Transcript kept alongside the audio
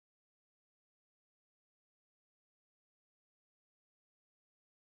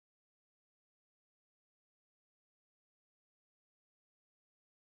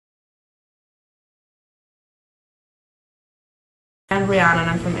I'm Brianna and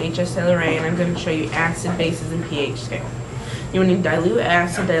I'm from HSLRA and I'm going to show you acid, bases, and pH scale. You will need dilute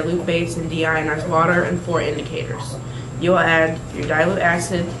acid, dilute base, and deionized water and 4 indicators. You will add your dilute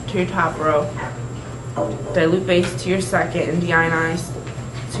acid to your top row, dilute base to your second, and deionized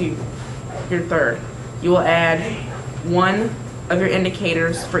to your third. You will add one of your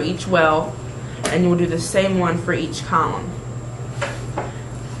indicators for each well, and you will do the same one for each column.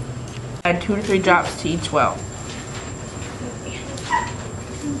 Add 2 to 3 drops to each well.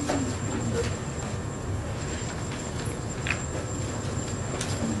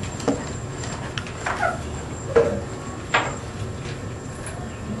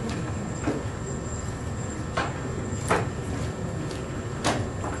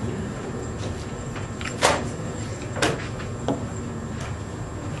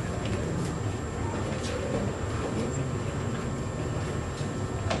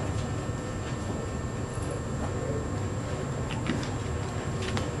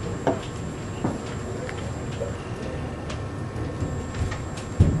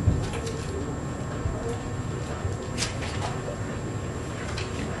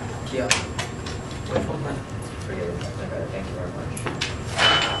 Yeah. Forget it. Okay, thank you very much.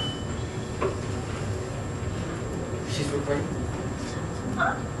 She's recording?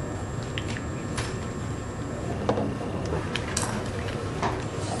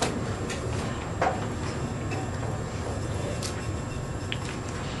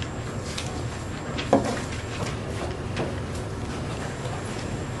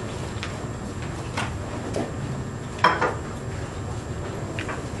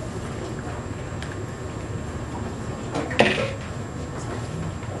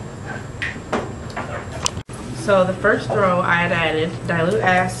 So the first row I had added dilute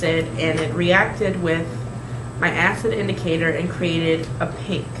acid and it reacted with my acid indicator and created a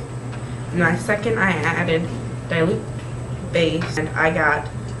pink. In my second I added dilute base and I got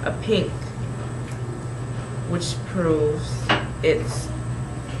a pink, which proves it's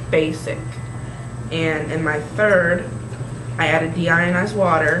basic. And in my third I added deionized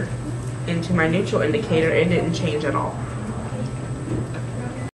water into my neutral indicator and it didn't change at all.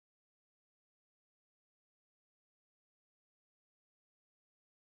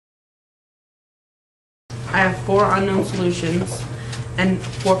 I have 4 unknown solutions and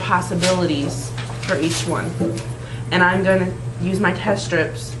 4 possibilities for each one. And I'm going to use my test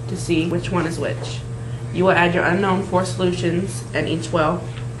strips to see which one is which. You will add your unknown 4 solutions in each well.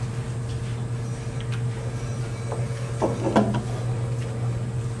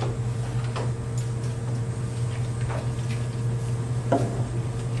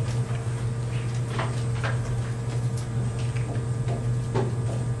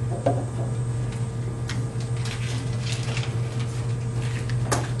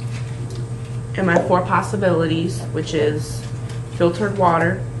 And my 4 possibilities, which is filtered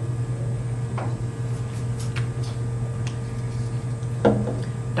water,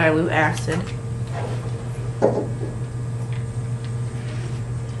 dilute acid,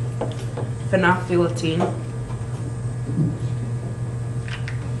 phenolphthalein,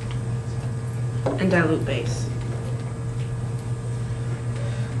 and dilute base.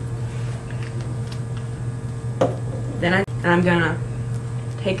 Then I'm gonna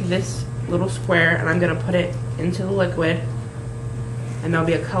take this little square and I'm going to put it into the liquid and there'll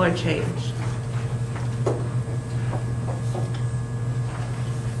be a color change.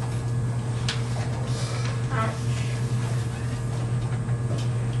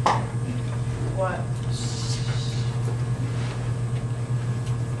 What?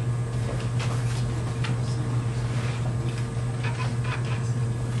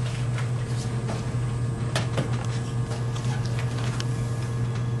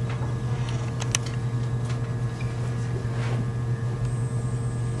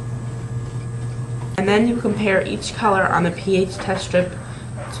 And then you compare each color on the pH test strip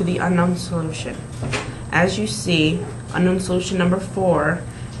to the unknown solution. As you see, unknown solution number 4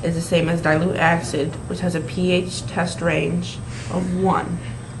 is the same as dilute acid, which has a pH test range of 1.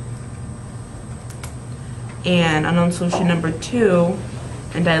 And unknown solution number 2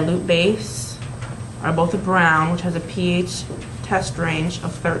 and dilute base are both a brown, which has a pH test range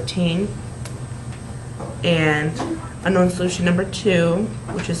of 13. And unknown solution number 2,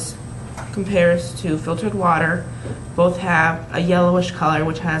 which compares to filtered water, both have a yellowish color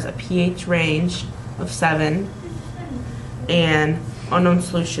which has a pH range of 7, and unknown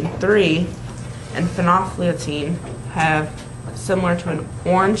solution 3 and phenolphthalein have similar to an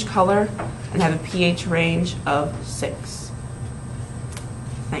orange color and have a pH range of 6.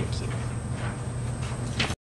 Thank you.